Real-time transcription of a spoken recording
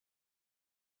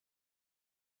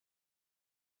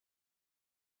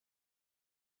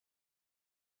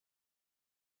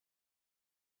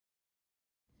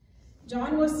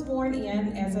John was sworn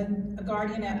in as a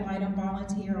guardian-ad-litem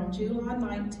volunteer on July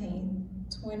 19,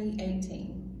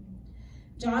 2018.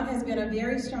 John has been a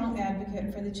very strong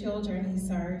advocate for the children he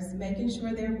serves, making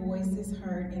sure their voice is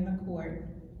heard in the court.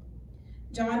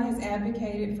 John has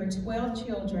advocated for 12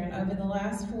 children over the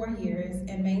last 4 years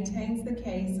and maintains the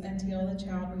case until the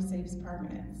child receives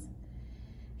permanence.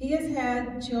 He has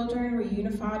had children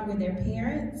reunified with their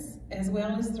parents, as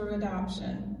well as through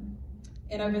adoption.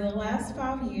 And over the last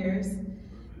 5 years,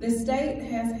 the state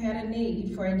has had a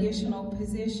need for additional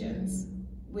positions,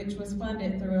 which was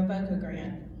funded through a VOCA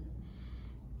grant.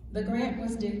 The grant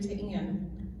was due to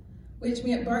end, which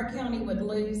meant Burke County would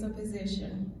lose a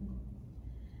position.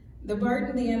 The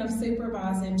burden then of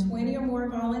supervising 20 or more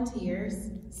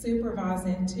volunteers,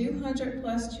 supervising 200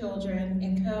 plus children,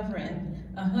 and covering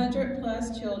 100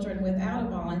 plus children without a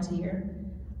volunteer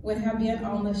would have been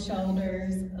on the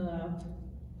shoulders of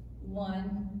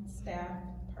one staff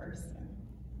person.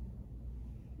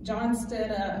 John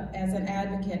stood up as an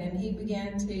advocate, and he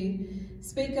began to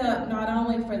speak up not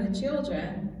only for the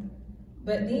children,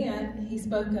 but then he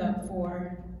spoke up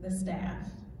for the staff.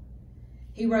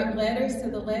 He wrote letters to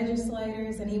the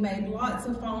legislators, and he made lots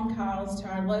of phone calls to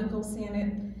our local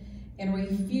Senate and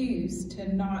refused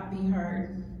to not be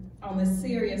heard on the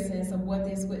seriousness of what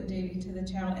this would do to the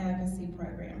child advocacy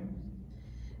program.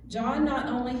 John not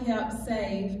only helped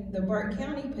save the Burke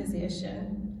County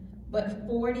position, but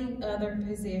 40 other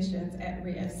positions at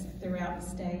risk throughout the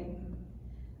state.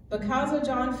 Because of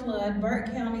John Flood,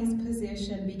 Burke County's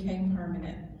position became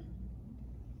permanent,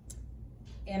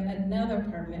 and another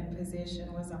permanent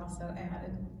position was also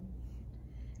added.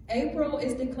 April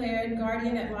is declared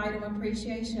Guardian-ad-litem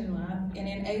Appreciation Month, and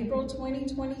in April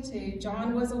 2022,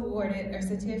 John was awarded a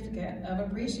Certificate of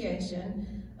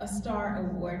Appreciation, a STAR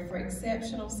Award for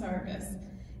exceptional service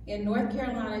in North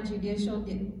Carolina Judicial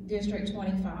District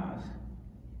 25.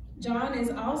 John is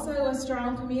also a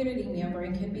strong community member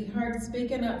and can be heard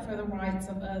speaking up for the rights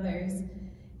of others,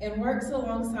 and works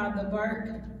alongside the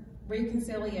Burke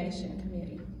Reconciliation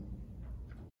Committee.